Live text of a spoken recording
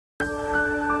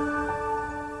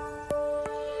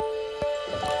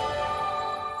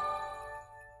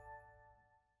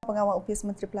Pengawal Ofis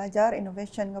Menteri Pelajar,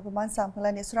 Inovation dan Pemansang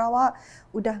Pelajar Di Sarawak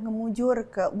udah ngemujur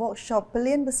ke workshop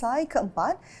Pelian Besai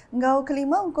keempat ngau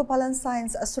kelima untuk Palan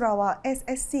Sains Sarawak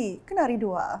SSC Kenari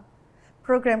 2.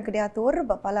 Program diatur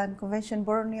Palan Convention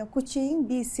Borneo Kuching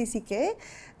BCCK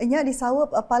nya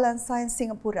disawab Palan Sains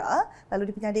Singapura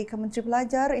lalu dipenyadi ke Menteri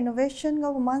Pelajar, Inovation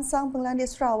dan Pemansang Pelajar Di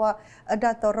Sarawak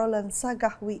Dato' Roland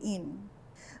Sagah Wiin.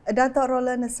 Dato'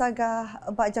 Roland Sagah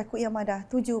bak jakut yang madah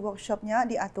 7 workshopnya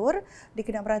diatur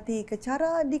dikena berarti ke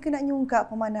cara dikena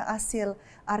nyungkap pemana hasil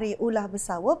hari ulah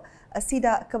bersawab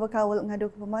sidak ke berkawal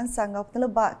ngadu ke pemansang ngau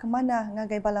telebak ke mana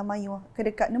Ngagai Bala Mayuh ke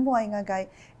dekat nemuai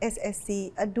Ngagai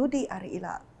SSC Dudi hari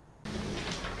ilak.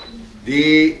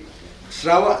 The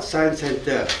Sarawak Science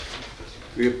Centre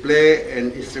will play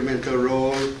an instrumental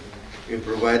role in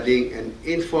providing an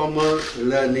informal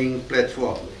learning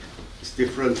platform. It's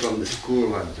different from the school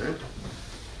ones,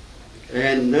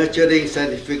 and nurturing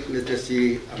scientific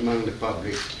literacy among the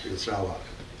public in Sarawak.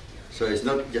 So it's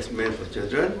not just meant for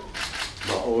children,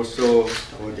 but also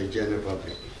for the general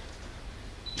public.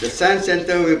 The Science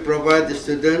Centre will provide the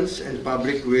students and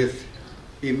public with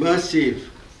immersive,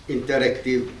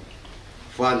 interactive,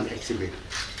 fun exhibit.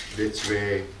 This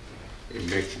way it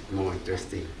makes it more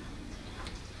interesting.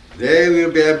 They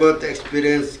will be able to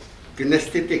experience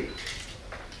kinesthetic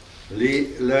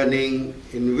learning,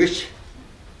 in which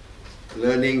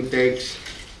learning takes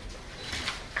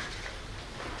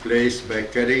place by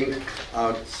carrying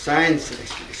out science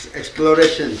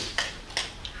explorations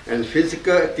and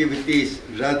physical activities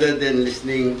rather than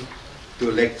listening to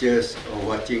lectures or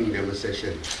watching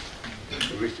demonstrations,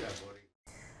 which are boring.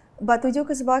 Batuju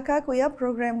kesebaka kuya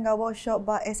program ngau workshop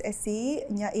ba SSC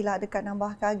nya ila dekat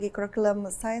nambah kagi kurikulum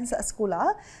sains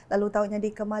sekolah lalu tahunnya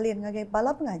di kemalin ngagai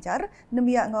bala pengajar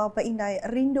nembiak ngau apa indai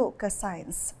rindu ke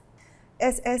sains.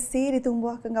 SSC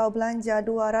ditumbuh ke ngau belanja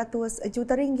 200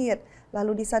 juta ringgit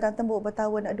lalu disadang tembuk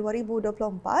bertahun 2024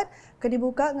 ke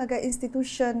dibuka Ngagai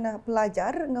Institusyen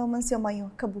Pelajar ngau Mensia Mayuh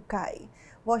kebukai.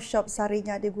 Workshop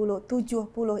sarinya diguluk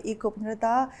 70 ikut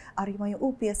penyerta Ari Mayuh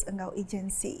UPS ngau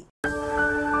agensi.